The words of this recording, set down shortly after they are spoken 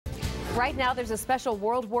Right now, there's a special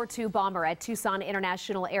World War II bomber at Tucson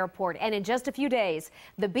International Airport, and in just a few days,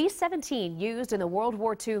 the B-17 used in the World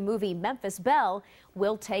War II movie Memphis Belle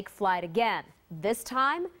will take flight again. This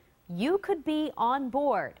time, you could be on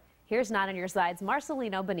board. Here's 9 on your side's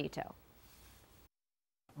Marcelino Benito.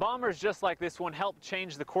 Bombers just like this one helped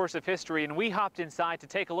change the course of history, and we hopped inside to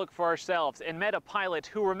take a look for ourselves and met a pilot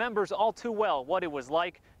who remembers all too well what it was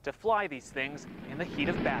like to fly these things in the heat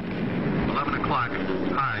of battle. 11 o'clock,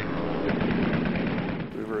 high.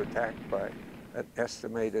 We were attacked by an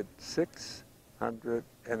estimated 600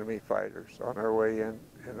 enemy fighters on our way in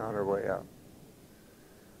and on our way out.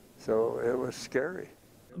 So it was scary.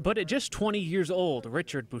 But at just 20 years old,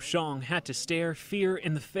 Richard Bouchon had to stare fear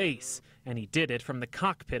in the face, and he did it from the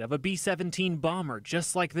cockpit of a B-17 bomber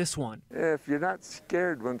just like this one. If you're not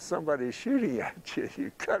scared when somebody's shooting at you,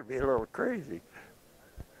 you've got to be a little crazy.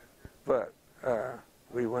 But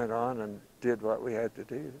we went on and did what we had to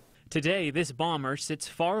do. Today, this bomber sits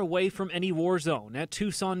far away from any war zone at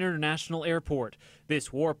Tucson International Airport. This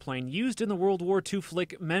warplane used in the World War II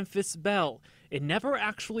flick Memphis Belle. It never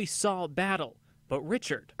actually saw battle. But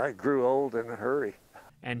Richard, I grew old in a hurry.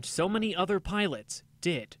 And so many other pilots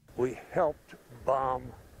did. We helped bomb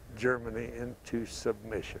Germany into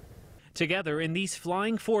submission. Together in these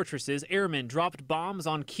flying fortresses, airmen dropped bombs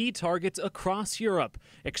on key targets across Europe,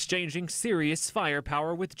 exchanging serious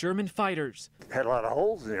firepower with German fighters. Had a lot of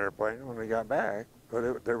holes in the airplane when we got back,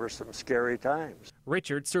 but there were some scary times.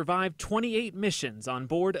 Richard survived 28 missions on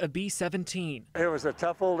board a B-17. It was a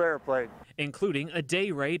tough old airplane. Including a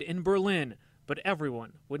day raid in Berlin. But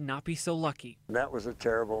everyone would not be so lucky. That was a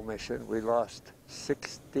terrible mission. We lost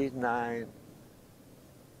 69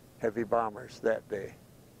 heavy bombers that day.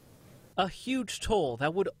 A huge toll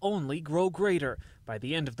that would only grow greater. By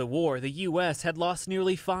the end of the war, the U.S. had lost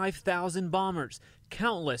nearly 5,000 bombers,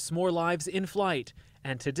 countless more lives in flight.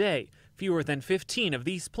 And today, fewer than 15 of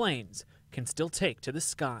these planes can still take to the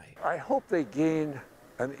sky. I hope they gain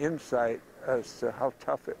an insight as to how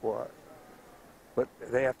tough it was. But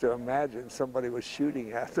they have to imagine somebody was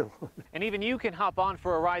shooting at them. And even you can hop on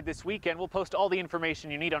for a ride this weekend. We'll post all the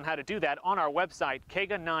information you need on how to do that on our website,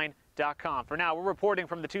 KGUN-9.com. For now, we're reporting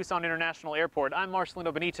from the Tucson International Airport. I'm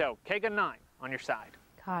Marcelino Benito, KGUN-9 on your side.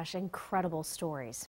 Gosh, incredible stories.